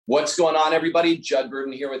What's going on, everybody? Judd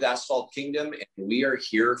Burden here with Asphalt Kingdom, and we are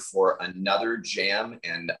here for another jam.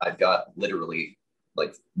 And I've got literally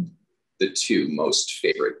like the two most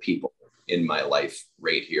favorite people in my life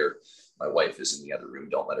right here. My wife is in the other room.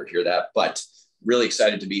 Don't let her hear that. But really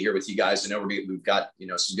excited to be here with you guys. I know we've got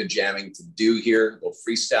some good jamming to do here, a little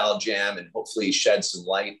freestyle jam, and hopefully shed some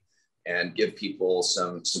light and give people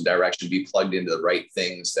some direction, be plugged into the right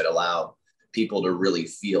things that allow people to really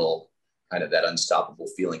feel kind of that unstoppable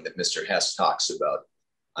feeling that Mr. Hess talks about,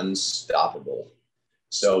 unstoppable.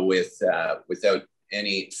 So without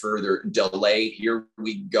any further delay, here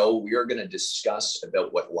we go. We are going to discuss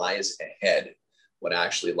about what lies ahead, what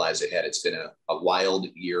actually lies ahead. It's been a wild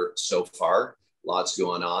year so far, lots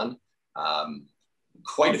going on,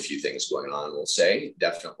 quite a few things going on, we'll say,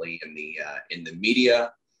 definitely in the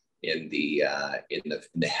media, in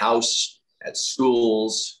the house, at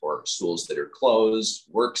schools or schools that are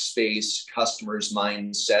closed, workspace, customers'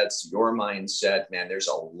 mindsets, your mindset. Man, there's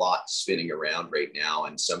a lot spinning around right now.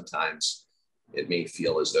 And sometimes it may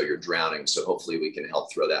feel as though you're drowning. So hopefully we can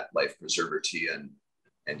help throw that life preserver to you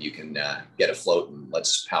and you can get afloat and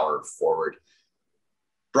let's power forward.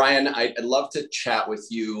 Brian, I'd love to chat with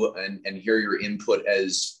you and hear your input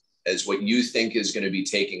as what you think is going to be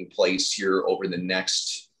taking place here over the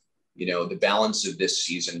next the balance of this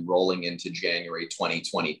season rolling into January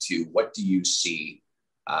 2022. What do you see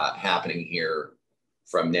happening here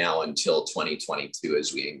from now until 2022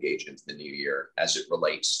 as we engage into the new year as it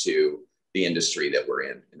relates to the industry that we're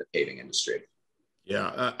in the paving industry?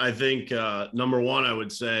 Yeah, I think number one, I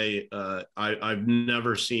would say I've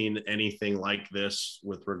never seen anything like this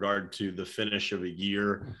with regard to the finish of a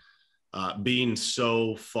year being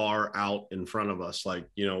so far out in front of us. Like,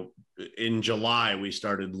 in July, we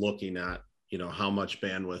started looking at, how much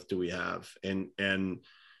bandwidth do we have? And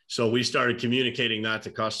so we started communicating that to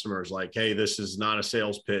customers like, hey, this is not a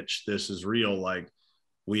sales pitch. This is real. Like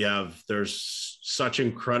there's such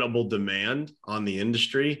incredible demand on the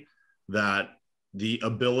industry that the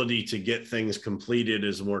ability to get things completed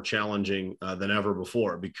is more challenging than ever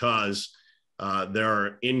before because there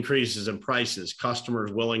are increases in prices,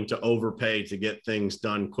 customers willing to overpay to get things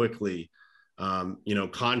done quickly.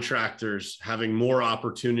 Contractors having more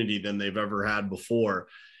opportunity than they've ever had before.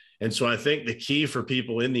 And so I think the key for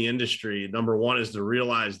people in the industry, number one, is to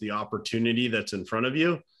realize the opportunity that's in front of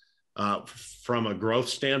you from a growth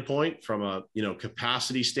standpoint, from a,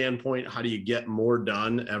 capacity standpoint. How do you get more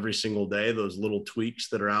done every single day? Those little tweaks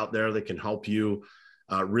that are out there that can help you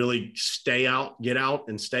really get out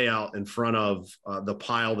and stay out in front of the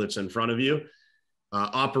pile that's in front of you.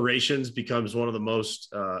 Operations becomes one of the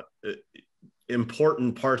most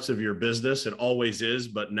important parts of your business. It always is,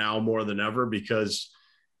 but now more than ever, because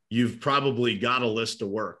you've probably got a list of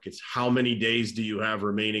work. It's how many days do you have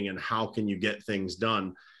remaining and how can you get things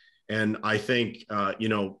done? And I think,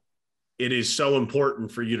 it is so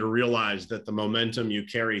important for you to realize that the momentum you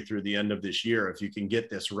carry through the end of this year, if you can get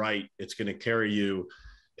this right, it's going to carry you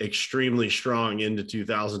extremely strong into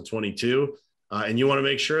 2022. And you want to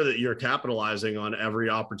make sure that you're capitalizing on every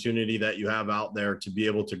opportunity that you have out there to be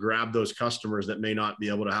able to grab those customers that may not be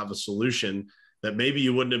able to have a solution that maybe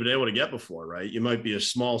you wouldn't have been able to get before, right? You might be a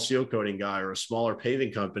small seal coating guy or a smaller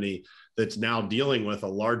paving company that's now dealing with a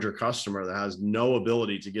larger customer that has no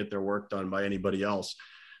ability to get their work done by anybody else.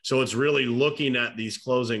 So it's really looking at these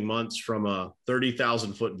closing months from a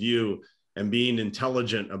 30,000 foot view and being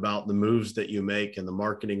intelligent about the moves that you make and the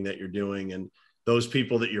marketing that you're doing. And those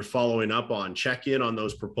people that you're following up on, check in on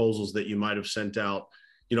those proposals that you might have sent out,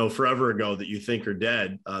 forever ago that you think are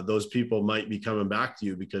dead. Those people might be coming back to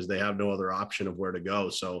you because they have no other option of where to go.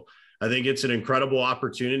 So I think it's an incredible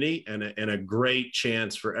opportunity and a great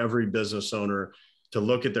chance for every business owner to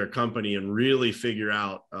look at their company and really figure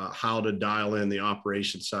out how to dial in the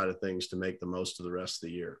operation side of things to make the most of the rest of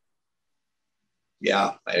the year.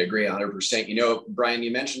 Yeah, I agree 100%. Brian, you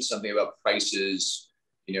mentioned something about prices,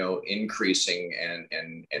 increasing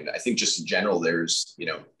and I think just in general, there's,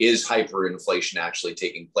 is hyperinflation actually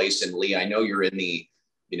taking place? And Lee, I know you're in the,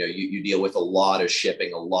 you deal with a lot of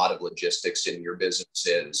shipping, a lot of logistics in your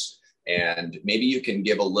businesses. And maybe you can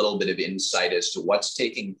give a little bit of insight as to what's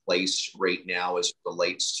taking place right now as it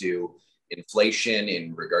relates to inflation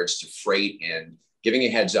in regards to freight, and giving a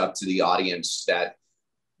heads up to the audience that,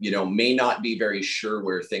 may not be very sure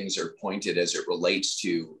where things are pointed as it relates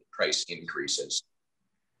to price increases.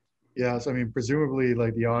 Yeah, so I mean, presumably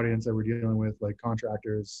like the audience that we're dealing with, like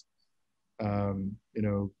contractors,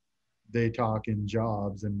 they talk in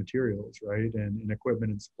jobs and materials, right? And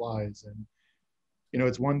equipment and supplies. And,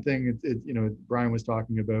 it's one thing, Brian was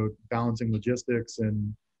talking about balancing logistics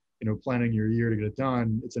and, planning your year to get it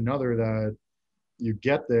done. It's another that, you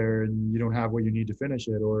get there and you don't have what you need to finish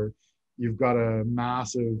it, or you've got a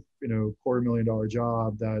massive, $250,000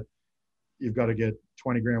 job that you've got to get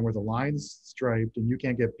 20 grand worth of lines striped and you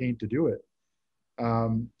can't get paint to do it.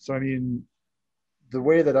 So, I mean, the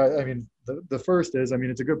way that the first is,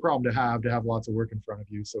 it's a good problem to have lots of work in front of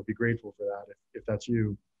you. So be grateful for that if that's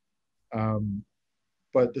you.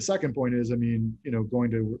 But the second point is,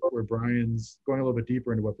 going to where Brian's going a little bit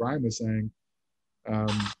deeper into what Brian was saying,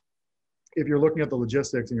 if you're looking at the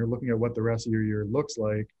logistics and you're looking at what the rest of your year looks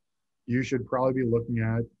like, you should probably be looking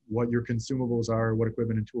at what your consumables are, what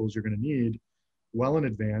equipment and tools you're going to need well in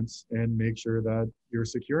advance, and make sure that you're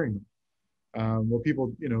securing them. What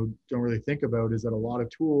people, don't really think about is that a lot of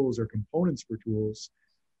tools or components for tools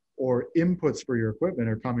or inputs for your equipment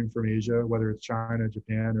are coming from Asia, whether it's China,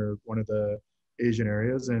 Japan, or one of the Asian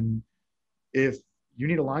areas. And if you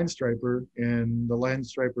need a line striper and the line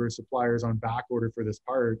striper supplier is on back order for this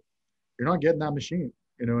part, you're not getting that machine,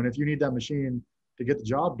 and if you need that machine to get the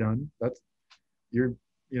job done, that's your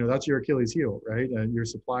Achilles heel, right? And your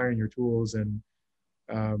supplier and your tools, and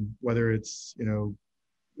whether it's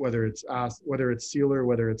sealer,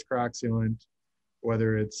 whether it's crack sealant,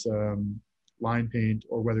 whether it's line paint,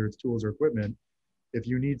 or whether it's tools or equipment, if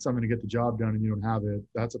you need something to get the job done and you don't have it,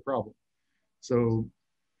 that's a problem. So,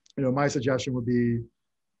 my suggestion would be,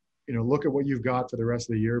 look at what you've got for the rest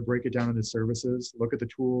of the year, break it down into services, look at the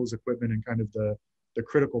tools, equipment, and kind of the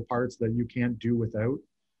critical parts that you can't do without,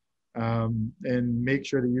 and make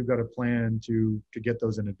sure that you've got a plan to get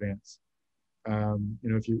those in advance.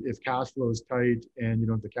 If cash flow is tight and you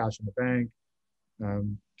don't have the cash in the bank,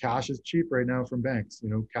 cash is cheap right now from banks.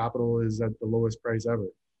 Capital is at the lowest price ever.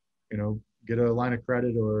 Get a line of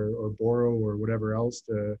credit or borrow or whatever else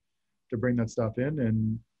to bring that stuff in,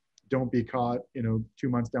 and don't be caught, 2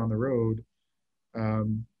 months down the road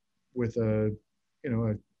with a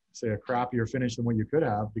crappier finish than what you could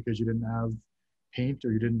have because you didn't have paint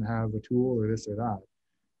or you didn't have a tool or this or that.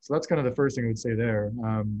 So that's kind of the first thing I would say there.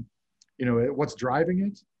 What's driving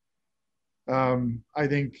it? I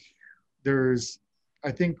think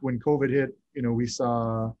when COVID hit, we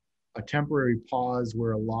saw a temporary pause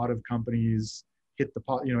where a lot of companies hit the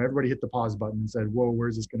pause, everybody hit the pause button and said, whoa,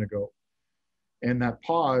 where's this going to go? And that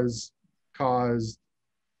pause caused,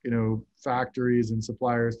 factories and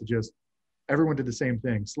suppliers to just, everyone did the same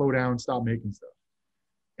thing, slow down, stop making stuff.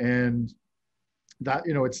 And that,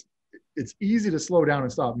 it's easy to slow down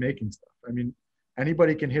and stop making stuff.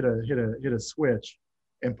 Anybody can hit a switch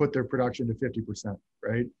and put their production to 50%,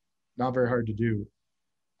 right? Not very hard to do.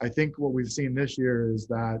 I think what we've seen this year is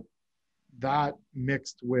that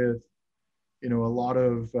mixed with, a lot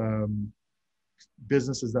of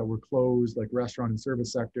businesses that were closed, like restaurant and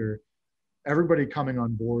service sector, everybody coming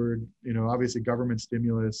on board, obviously government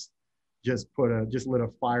stimulus just lit a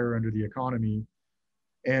fire under the economy.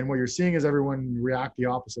 And what you're seeing is everyone react the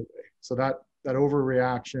opposite way. So that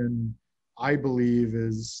overreaction, I believe,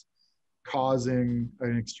 is causing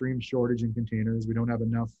an extreme shortage in containers. We don't have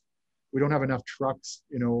enough trucks,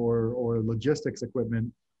 or logistics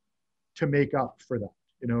equipment to make up for that,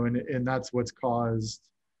 and that's what's caused,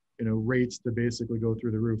 rates to basically go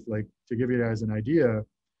through the roof. Like, to give you guys an idea,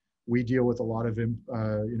 we deal with a lot of,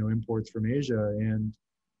 imports from Asia, and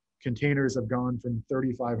containers have gone from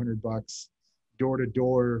 $3,500 door to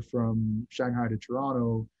door from Shanghai to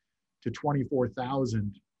Toronto to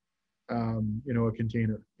 24,000, a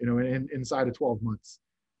container, inside of 12 months.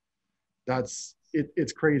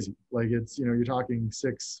 It's crazy. Like, it's, you're talking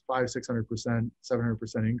 600%,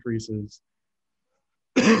 700% increases.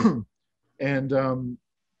 And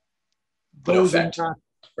those impacts,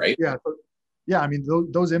 right? Yeah. Yeah.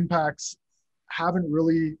 Those impacts haven't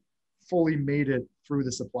really fully made it through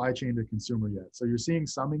the supply chain to consumer yet. So you're seeing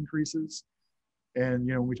some increases. And,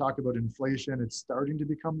 when we talk about inflation, it's starting to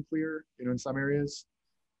become clear, in some areas.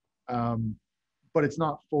 But it's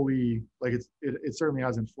not fully, like, it certainly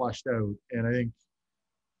hasn't flushed out. And I think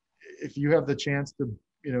if you have the chance to,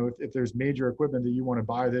 if there's major equipment that you want to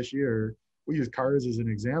buy this year, we use cars as an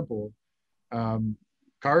example.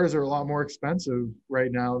 Cars are a lot more expensive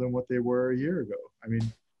right now than what they were a year ago.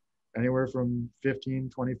 Anywhere from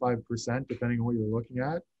 15-25%, depending on what you're looking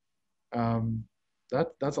at.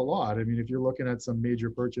 That's a lot. If you're looking at some major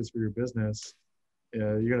purchase for your business,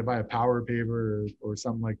 you're going to buy a power paver or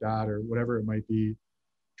something like that, or whatever it might be.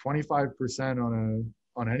 25%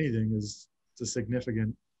 on anything is a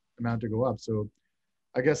significant amount to go up. So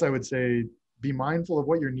I guess I would say be mindful of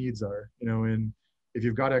what your needs are, and if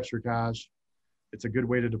you've got extra cash, it's a good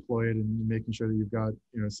way to deploy it, and making sure that you've got,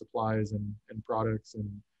 supplies and products and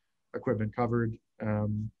equipment covered.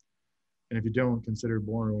 And if you don't, consider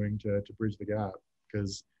borrowing to bridge the gap,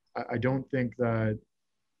 because I don't think that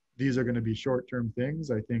these are going to be short-term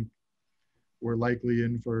things. I think we're likely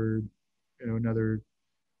in for, another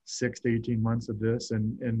 6 to 18 months of this.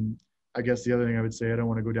 And I guess the other thing I would say, I don't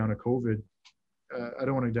want to go down a COVID. I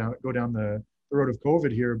don't want to go down the road of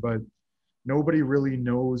COVID here, but nobody really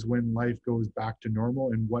knows when life goes back to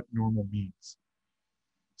normal and what normal means.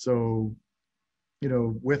 So,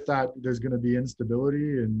 with that, there's going to be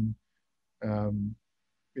instability, and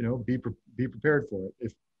be prepared for it.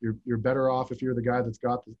 If you're better off if you're the guy that's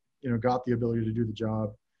got the ability to do the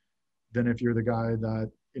job, than if you're the guy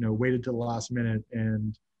that waited till the last minute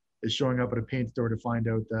and is showing up at a paint store to find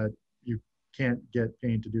out that you can't get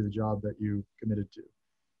paint to do the job that you committed to.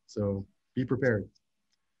 So be prepared.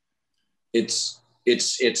 It's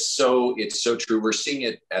so true. We're seeing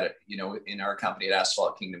it in our company at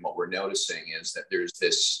Asphalt Kingdom. What we're noticing is that there's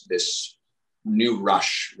this new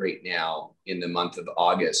rush right now in the month of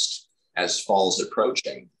August as fall's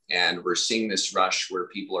approaching, and we're seeing this rush where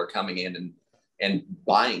people are coming in and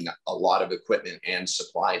buying a lot of equipment and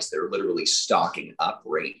supplies. They're literally stocking up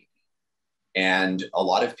right now. And a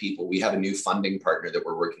lot of people, we have a new funding partner that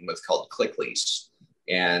we're working with called ClickLease,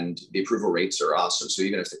 and the approval rates are awesome. So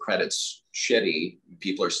even if the credit's shitty,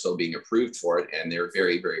 people are still being approved for it, and they're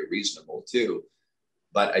very, very reasonable too.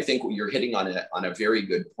 But I think what you're hitting on a very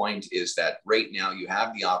good point is that right now you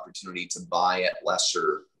have the opportunity to buy at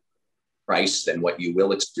lesser price than what you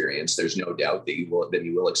will experience. There's no doubt that you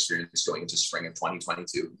will experience going into spring of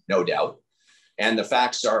 2022, no doubt. And the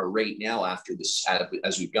facts are right now, after this,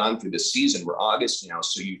 as we've gone through the season, we're August now,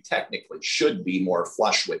 so you technically should be more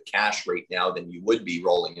flush with cash right now than you would be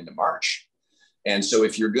rolling into March. And so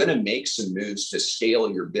if you're going to make some moves to scale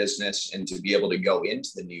your business and to be able to go into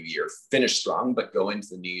the new year, finish strong, but go into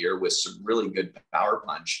the new year with some really good power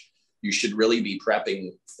punch, you should really be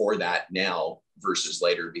prepping for that now versus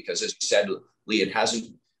later. Because as you said, Lee, it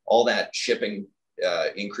hasn't, all that shipping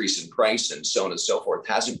increase in price and so on and so forth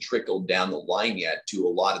hasn't trickled down the line yet to a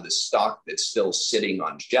lot of the stock that's still sitting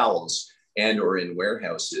on shelves and or in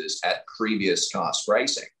warehouses at previous cost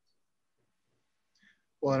pricing.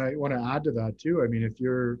 Well, and I want to add to that too. I mean,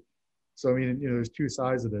 there's two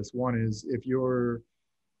sides of this. One is if your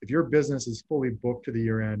business is fully booked to the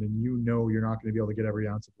year end and you're not going to be able to get every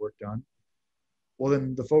ounce of work done, well,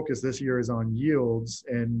 then the focus this year is on yields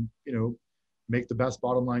and, make the best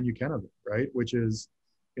bottom line you can of it, right? Which is,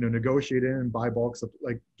 negotiate in and buy bulks,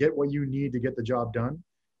 like get what you need to get the job done.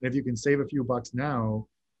 And if you can save a few bucks now,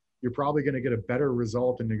 you're probably going to get a better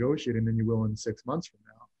result in negotiating than you will in 6 months from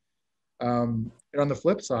now. And on the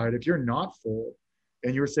flip side, if you're not full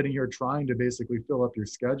and you're sitting here trying to basically fill up your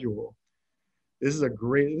schedule, this is as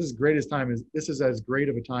great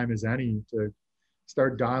of a time as any to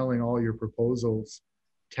start dialing all your proposals,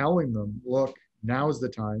 telling them, look, now's the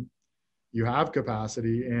time. You have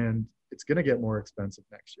capacity and it's going to get more expensive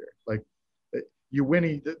next year. Like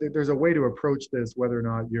there's a way to approach this, whether or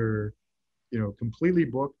not you're, completely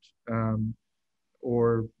booked,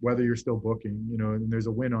 or whether you're still booking, and there's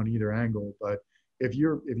a win on either angle. But if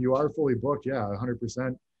you are fully booked,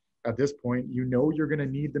 100% at this point, you're going to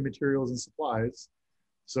need the materials and supplies.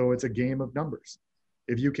 So it's a game of numbers.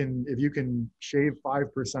 If you can shave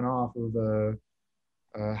 5% off of a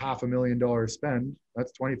 $500,000 spend,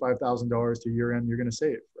 that's $25,000 to year end you're going to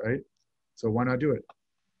save, right? So why not do it?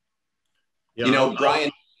 Yeah,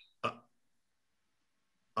 Brian,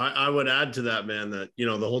 I would add to that, man, that,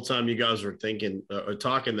 the whole time you guys were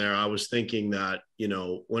talking there, I was thinking that,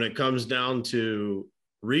 when it comes down to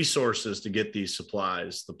resources to get these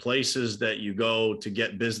supplies, the places that you go to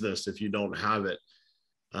get business, if you don't have it,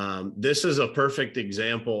 this is a perfect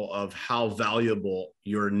example of how valuable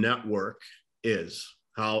your network is,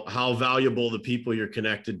 how valuable the people you're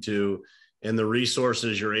connected to and the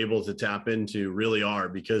resources you're able to tap into really are.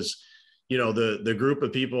 Because, the group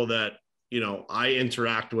of people that, I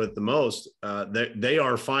interact with the most, they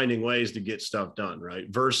are finding ways to get stuff done, right?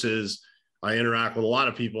 Versus I interact with a lot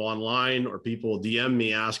of people online, or people DM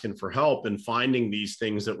me asking for help and finding these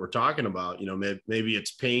things that we're talking about. Maybe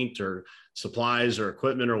it's paint or supplies or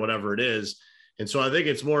equipment or whatever it is. And so I think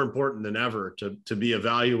it's more important than ever to be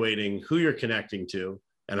evaluating who you're connecting to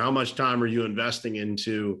and how much time are you investing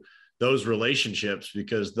into those relationships,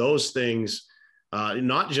 because those things,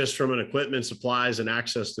 not just from an equipment, supplies, and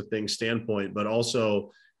access to things standpoint, but also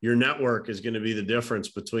your network is going to be the difference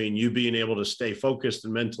between you being able to stay focused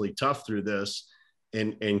and mentally tough through this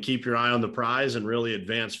and keep your eye on the prize and really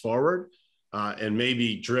advance forward, and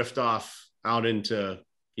maybe drift off out into,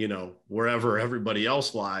 wherever everybody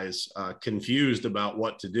else lies, confused about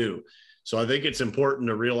what to do. So I think it's important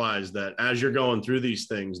to realize that as you're going through these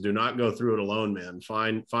things, do not go through it alone, man.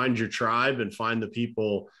 Find your tribe and find the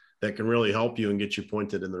people that can really help you and get you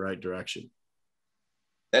pointed in the right direction.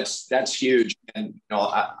 That's huge. And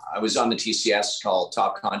I was on the TCS call,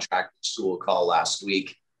 Top Contract School call last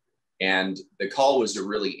week, and the call was a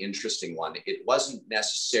really interesting one. It wasn't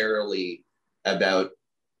necessarily about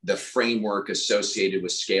the framework associated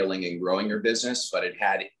with scaling and growing your business, but it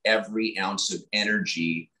had every ounce of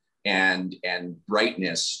energy and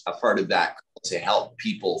brightness a part of that to help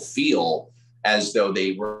people feel as though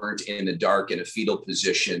they weren't in the dark in a fetal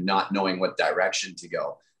position, not knowing what direction to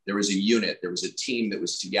go. There was a unit, there was a team that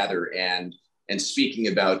was together and speaking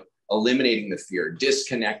about eliminating the fear,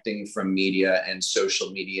 disconnecting from media and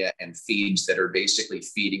social media and feeds that are basically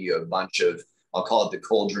feeding you a bunch of, I'll call it the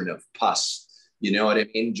cauldron of pus. You know what I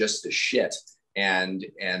mean? Just the shit. And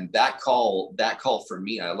that call for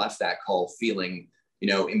me, I left that call feeling,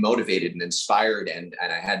 motivated and inspired, and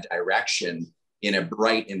I had direction in a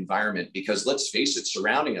bright environment, because let's face it,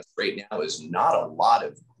 surrounding us right now is not a lot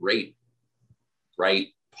of great, bright,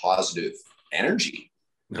 positive energy.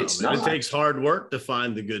 No, it takes hard work to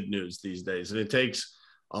find the good news these days. And it takes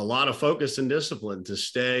a lot of focus and discipline to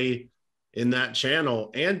stay in that channel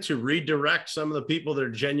and to redirect some of the people that are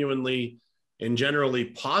genuinely and generally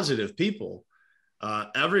positive people.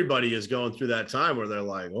 Everybody is going through that time where they're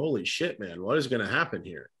like, holy shit, man, what is going to happen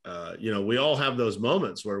here? We all have those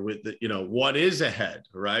moments where what is ahead,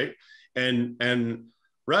 right? And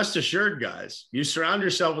rest assured, guys, you surround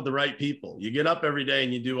yourself with the right people. You get up every day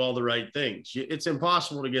and you do all the right things. It's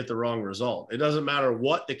impossible to get the wrong result. It doesn't matter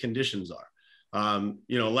what the conditions are.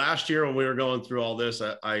 Last year when we were going through all this,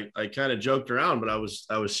 I kind of joked around, but I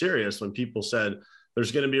was serious when people said,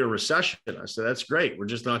 there's going to be a recession. I said, that's great. We're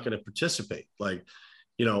just not going to participate. The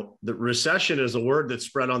recession is a word that's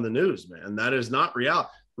spread on the news, man. That is not reality.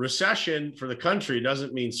 Recession for the country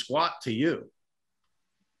doesn't mean squat to you.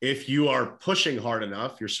 If you are pushing hard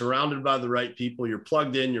enough, you're surrounded by the right people, you're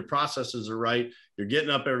plugged in, your processes are right, you're getting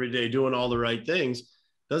up every day, doing all the right things,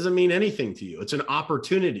 doesn't mean anything to you. It's an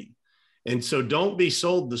opportunity. And so don't be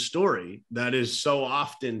sold the story that is so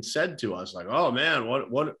often said to us, like, oh man,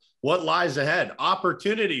 what lies ahead?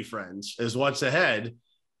 Opportunity, friends, is what's ahead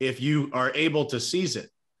if you are able to seize it.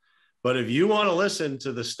 But if you want to listen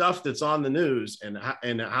to the stuff that's on the news and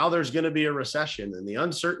how there's going to be a recession and the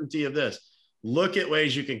uncertainty of this, look at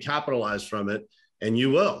ways you can capitalize from it. And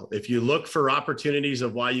you will. If you look for opportunities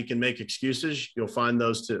of why you can make excuses, you'll find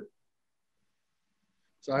those too.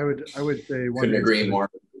 So I would say couldn't agree more.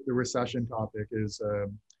 The recession topic is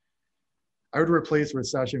I would replace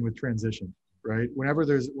recession with transition, right? Whenever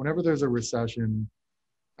there's a recession,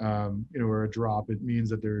 or a drop, it means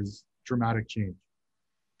that there's dramatic change.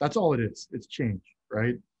 That's all it is. It's change,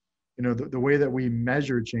 right? The way that we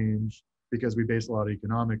measure change, because we base a lot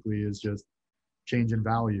economically, is just change in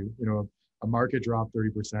value. A market dropped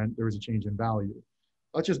 30%, there was a change in value.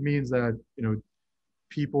 That just means that,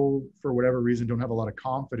 people, for whatever reason, don't have a lot of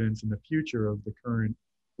confidence in the future of the current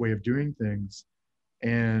way of doing things,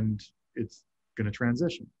 and it's going to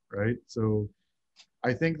transition, right? So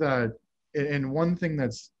I think that, and one thing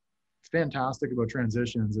that's fantastic about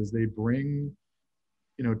transitions is they bring,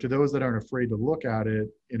 to those that aren't afraid to look at it,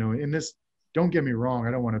 in this, don't get me wrong,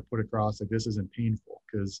 I don't want to put across like this isn't painful,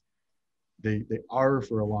 because they are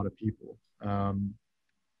for a lot of people.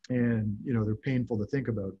 And they're painful to think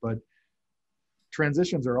about, but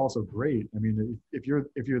transitions are also great. I mean, if you're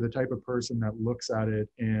the type of person that looks at it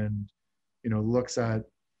and, looks at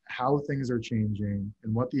how things are changing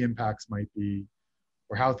and what the impacts might be,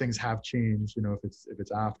 or how things have changed, if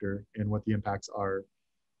it's after, and what the impacts are,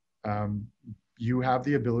 you have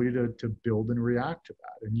the ability to build and react to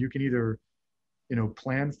that. And you can either,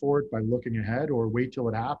 plan for it by looking ahead, or wait till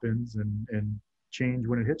it happens and change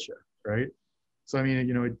when it hits you, right? So, I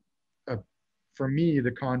mean, for me,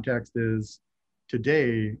 the context is,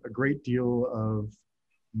 today, a great deal of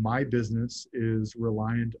my business is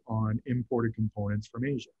reliant on imported components from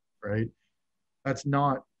Asia, right? It's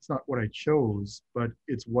not what I chose, but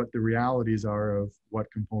it's what the realities are of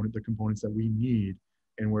the components that we need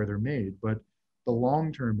and where they're made. But the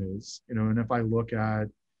long term is, and if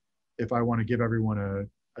I want to give everyone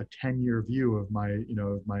a 10-year view of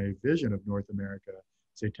my vision of North America,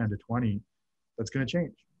 say 10 to 20, that's going to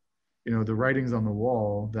change. The writing's on the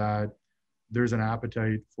wall that there's an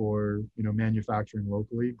appetite for, manufacturing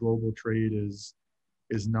locally. Global trade is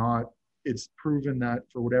not, it's proven that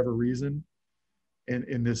for whatever reason,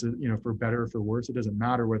 and this is, for better or for worse, it doesn't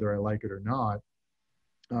matter whether I like it or not.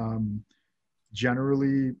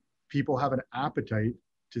 Generally, people have an appetite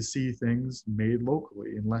to see things made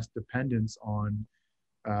locally and less dependence on,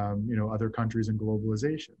 other countries and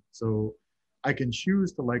globalization. So I can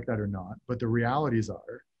choose to like that or not, but the realities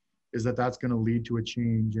are is that that's going to lead to a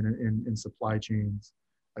change in supply chains,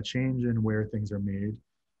 a change in where things are made.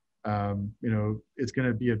 You know, it's going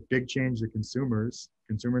to be a big change to consumers.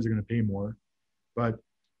 Consumers are going to pay more, but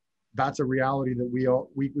that's a reality that we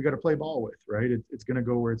got to play ball with, right? It's going to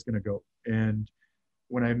go where it's going to go. And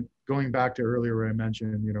when I'm going back to earlier where I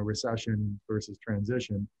mentioned, you know, recession versus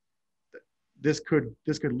transition, this could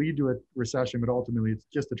lead to a recession, but ultimately it's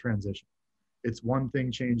just a transition. It's one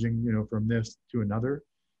thing changing, you know, from this to another.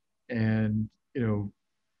 And, you know,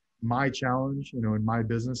 my challenge, you know, in my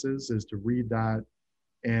businesses is to read that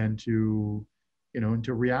and to, you know, and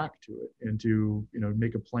to react to it and to, you know,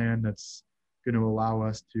 make a plan that's going to allow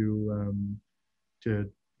us to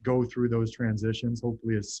go through those transitions,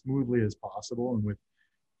 hopefully as smoothly as possible and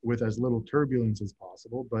with as little turbulence as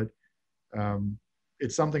possible. But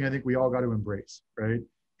it's something I think we all got to embrace, right?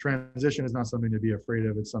 Transition is not something to be afraid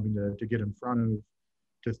of. It's something to get in front of,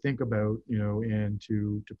 to think about, you know, and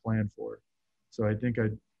to plan for. So I think I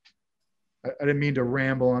didn't mean to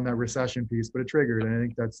ramble on that recession piece, but it triggered. And I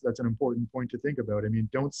think that's an important point to think about. I mean,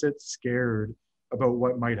 don't sit scared about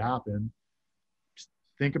what might happen. Just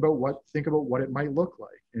think about what it might look like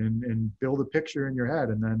and build a picture in your head,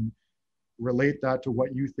 and then relate that to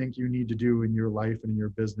what you think you need to do in your life and in your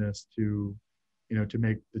business to, you know, to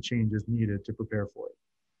make the changes needed to prepare for it.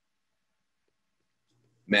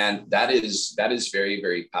 Man, that is very,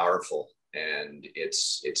 very powerful. And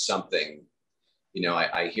it's something, you know,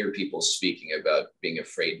 I hear people speaking about being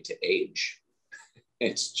afraid to age.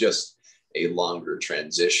 It's just a longer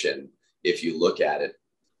transition if you look at it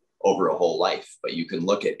over a whole life, but you can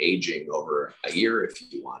look at aging over a year if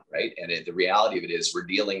you want, right? And the reality of it is we're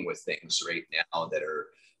dealing with things right now that are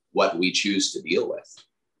what we choose to deal with.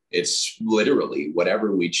 It's literally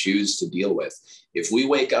whatever we choose to deal with. If we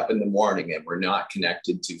wake up in the morning and we're not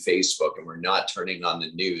connected to Facebook and we're not turning on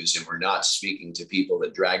the news and we're not speaking to people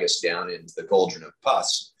that drag us down into the cauldron of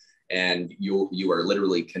pus, and you are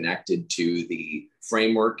literally connected to the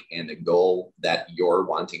framework and the goal that you're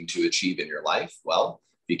wanting to achieve in your life, well,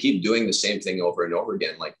 if you keep doing the same thing over and over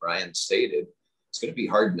again, like Brian stated, it's going to be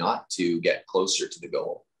hard not to get closer to the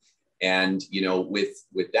goal. And, you know, with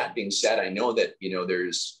that being said, I know that, you know,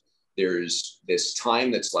 there's this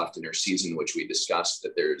time that's left in our season, which we discussed,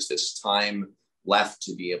 that there's this time left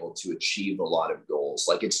to be able to achieve a lot of goals.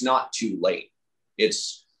 Like, it's not too late.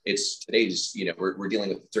 It's today's, you know, we're dealing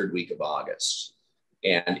with the third week of August,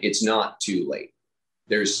 and it's not too late.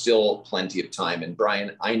 There's still plenty of time. And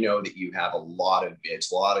Brian, I know that you have a lot of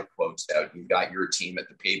bits, a lot of quotes out. You've got your team at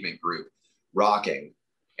the Pavement Group rocking,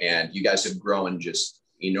 and you guys have grown just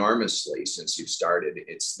enormously since you've started.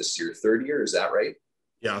 This is your third year, is that right?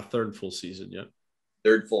 Yeah, third full season, yeah.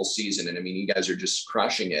 Third full season. And I mean, you guys are just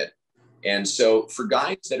crushing it. And so for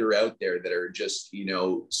guys that are out there that are just, you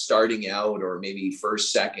know, starting out, or maybe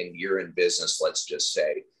first, second year in business, let's just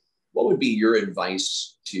say, what would be your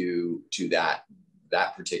advice to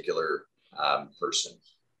that particular person?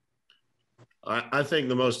 I think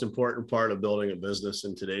the most important part of building a business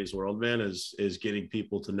in today's world, man, is getting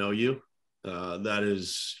people to know you. That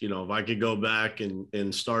is, you know, if I could go back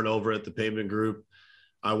and start over at the Pavement Group,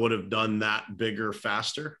 I would have done that bigger,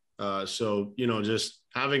 faster. So, you know, just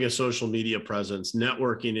having a social media presence,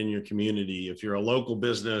 networking in your community. If you're a local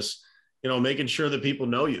business, you know, making sure that people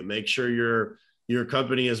know you, make sure your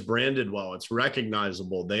company is branded well, it's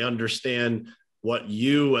recognizable. They understand what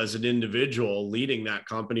you as an individual leading that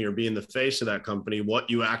company or being the face of that company, what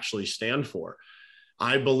you actually stand for.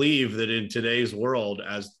 I believe that in today's world,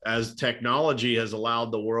 as technology has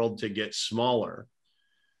allowed the world to get smaller,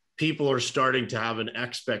 people are starting to have an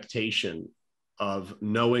expectation of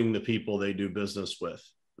knowing the people they do business with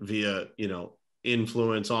via, you know,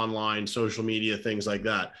 influence online, social media, things like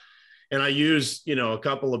that. And I use, you know, a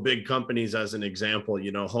couple of big companies as an example.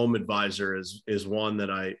 You know, Home Advisor is one that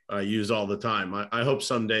I use all the time. I hope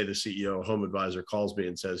someday the CEO of Home Advisor calls me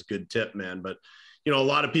and says, good tip, man. But, you know, a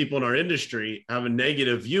lot of people in our industry have a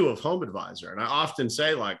negative view of Home Advisor. And I often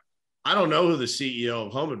say, like, I don't know who the CEO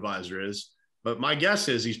of Home Advisor is, but my guess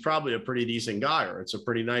is he's probably a pretty decent guy, or it's a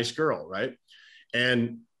pretty nice girl, right?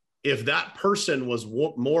 And if that person was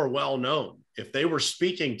more well-known, if they were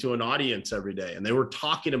speaking to an audience every day and they were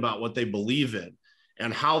talking about what they believe in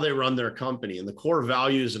and how they run their company and the core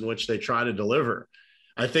values in which they try to deliver,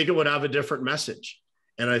 I think it would have a different message.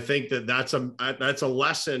 And I think that that's a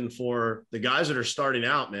lesson for the guys that are starting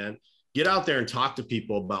out, man. Get out there and talk to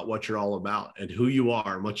people about what you're all about and who you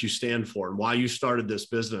are and what you stand for and why you started this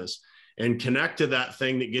business, and connect to that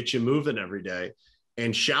thing that gets you moving every day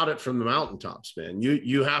and shout it from the mountaintops, man.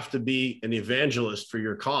 You have to be an evangelist for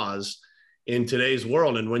your cause in today's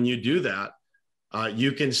world. And when you do that,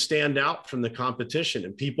 you can stand out from the competition,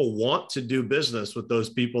 and people want to do business with those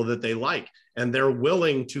people that they like, and they're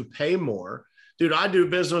willing to pay more. Dude, I do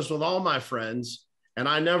business with all my friends, and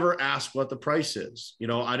I never ask what the price is.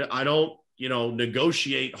 I don't,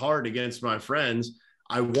 negotiate hard against my friends.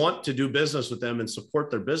 I want to do business with them and support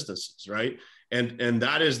their businesses, right? And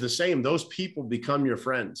that is the same. Those people become your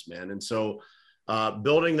friends, man. And so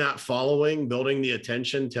building that following, building the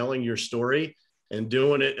attention, telling your story, and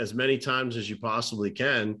doing it as many times as you possibly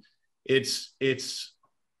can, it's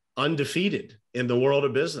undefeated in the world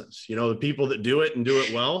of business. The people that do it and do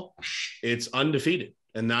it well, it's undefeated.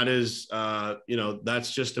 And that is,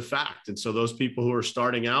 that's just a fact. And so those people who are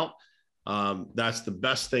starting out, that's the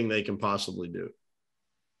best thing they can possibly do.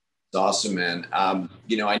 It's awesome, man. I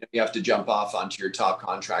know you have to jump off onto your top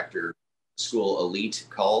contractor school elite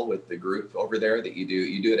call with the group over there that you do.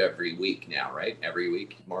 You do it every week now, right? Every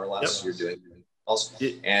week, more or less. Yep. You're doing calls,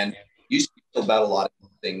 and you speak about a lot of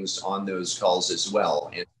things on those calls as well.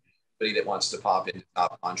 And anybody that wants to pop into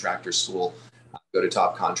Top Contractor School, go to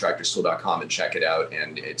topcontractorschool.com and check it out.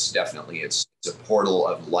 And it's a portal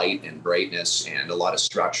of light and brightness and a lot of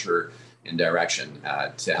structure and direction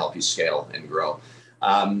to help you scale and grow.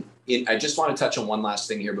 I just want to touch on one last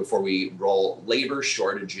thing here before we roll. Labor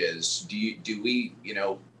shortages. Lee,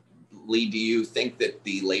 do you think that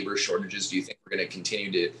the labor shortages, do you think we're going to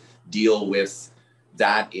continue to deal with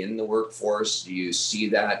that in the workforce? Do you see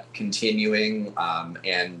that continuing?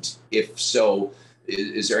 And if so,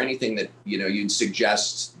 is there anything that, you'd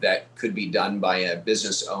suggest that could be done by a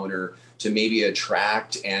business owner to maybe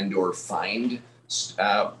attract and or find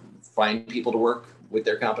people to work with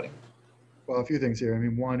their company? Well, a few things here. I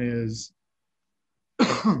mean, one is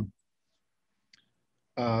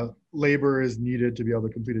labor is needed to be able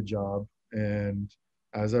to complete a job. And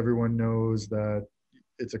as everyone knows, that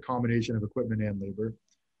it's a combination of equipment and labor.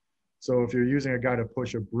 So if you're using a guy to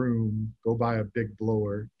push a broom, go buy a big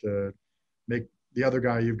blower to make the other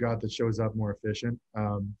guy you've got that shows up more efficient.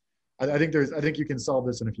 I think you can solve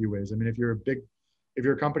this in a few ways. I mean, if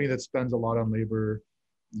you're a company that spends a lot on labor,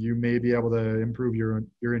 you may be able to improve your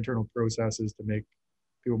internal processes to make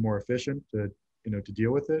people more efficient to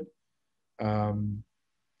deal with it. And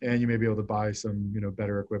you may be able to buy some,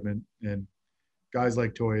 better equipment, and guys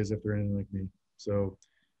like toys if they're anything like me. So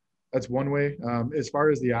that's one way. As far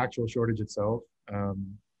as the actual shortage itself,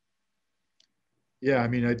 yeah, I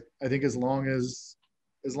mean, I think as long as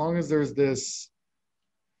there's this,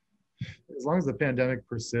 as long as the pandemic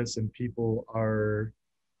persists and people are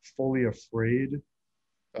fully afraid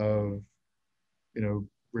of,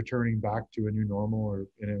 returning back to a new normal or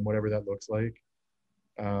whatever that looks like,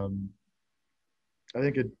 I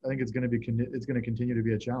think it's going to continue to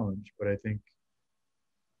be a challenge. But I think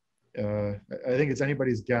it's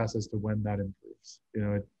anybody's guess as to when that improves.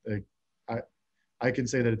 I can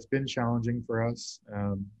say that it's been challenging for us.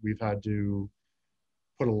 We've had to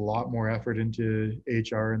put a lot more effort into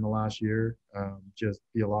HR in the last year, just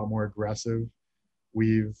be a lot more aggressive.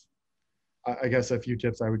 I guess a few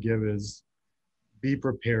tips I would give is be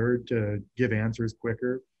prepared to give answers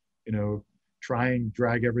quicker. Try and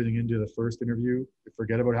drag everything into the first interview.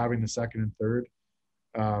 Forget about having the second and third.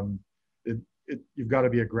 You've got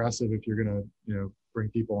to be aggressive if you're going to, bring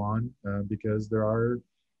people on, because there are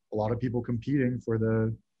a lot of people competing for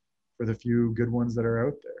the few good ones that are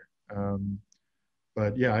out there.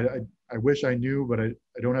 But yeah, I wish I knew, but I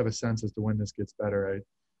don't have a sense as to when this gets better.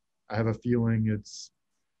 I have a feeling it's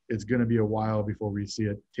going to be a while before we see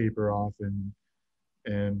it taper off and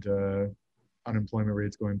unemployment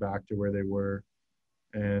rates going back to where they were.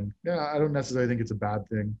 And yeah, I don't necessarily think it's a bad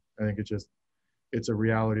thing. I think it's a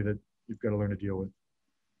reality that you've got to learn to deal with.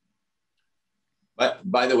 But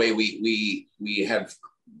by the way, we have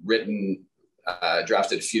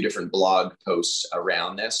drafted a few different blog posts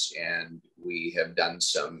around this, and we have done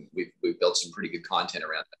we've built some pretty good content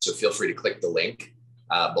around that. So feel free to click the link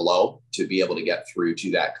below to be able to get through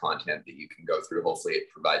to that content that you can go through. Hopefully it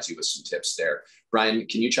provides you with some tips there. Brian,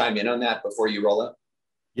 can you chime in on that before you roll up?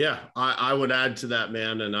 Yeah, I would add to that,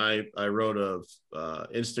 man. And I wrote a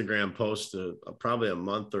Instagram post probably a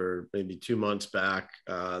month or maybe 2 months back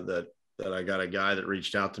that I got a guy that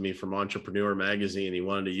reached out to me from Entrepreneur Magazine. He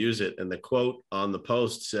wanted to use it. And the quote on the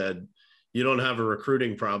post said, "You don't have a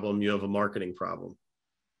recruiting problem, you have a marketing problem."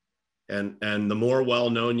 And the more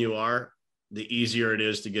well-known you are, the easier it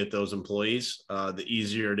is to get those employees, the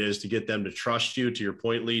easier it is to get them to trust you, to your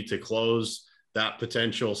point, Lee, to close that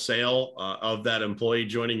potential sale of that employee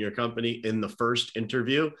joining your company in the first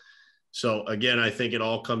interview. So again, I think it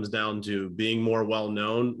all comes down to being more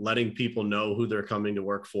well-known, letting people know who they're coming to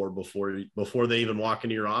work for before they even walk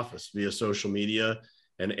into your office via social media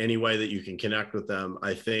and any way that you can connect with them,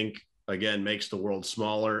 I think, again, makes the world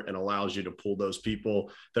smaller and allows you to pull those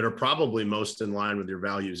people that are probably most in line with your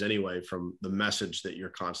values anyway, from the message that you're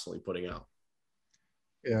constantly putting out.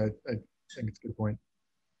 Yeah, I think it's a good point.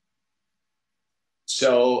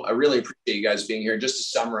 So I really appreciate you guys being here. Just to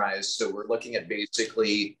summarize, so we're looking at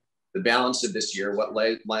basically the balance of this year. What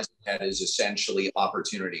lies ahead is essentially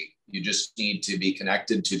opportunity. You just need to be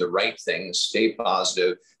connected to the right things, stay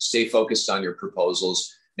positive, stay focused on your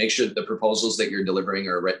proposals, make sure that the proposals that you're delivering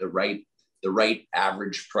are at the right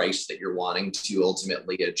average price that you're wanting to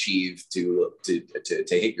ultimately achieve to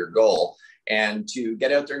hit your goal, and to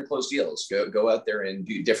get out there and close deals. Go out there and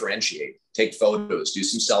differentiate, take photos, do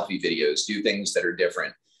some selfie videos, do things that are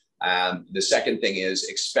different. The second thing is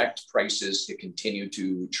expect prices to continue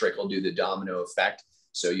to trickle, do the domino effect.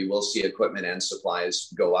 So you will see equipment and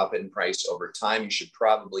supplies go up in price over time. You should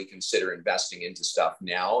probably consider investing into stuff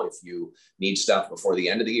now if you need stuff before the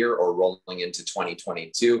end of the year or rolling into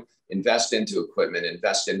 2022. Invest into equipment,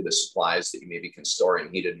 invest into the supplies that you maybe can store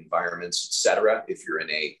in heated environments, etc. If you're in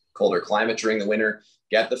a colder climate during the winter,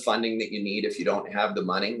 get the funding that you need. If you don't have the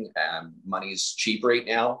money, money's cheap right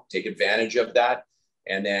now. Take advantage of that.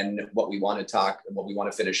 And then what we want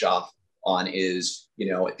to finish off on is,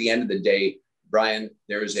 at the end of the day, Brian,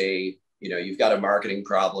 you've got a marketing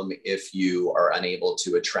problem if you are unable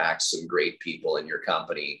to attract some great people in your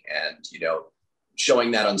company, and,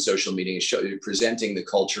 showing that on social media, presenting the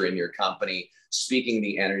culture in your company, speaking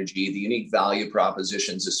the energy, the unique value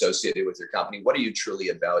propositions associated with your company. What are you truly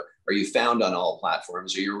about? Are you found on all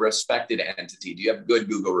platforms? Are you a respected entity? Do you have good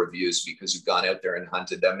Google reviews because you've gone out there and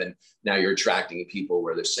hunted them, and now you're attracting people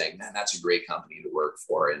where they're saying, man, that's a great company to work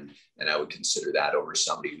for, and I would consider that over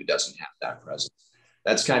somebody who doesn't have that presence.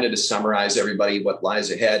 That's kind of to summarize, everybody, what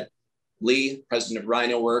lies ahead. Lee, president of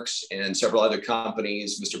Rhino Works, and several other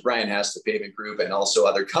companies, Mr. Brian Hess, the Pavement Group, and also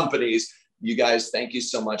other companies. You guys, thank you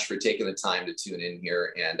so much for taking the time to tune in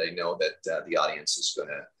here. And I know that the audience is going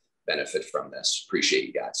to benefit from this. Appreciate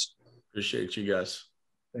you guys. Appreciate you guys.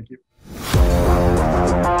 Thank you.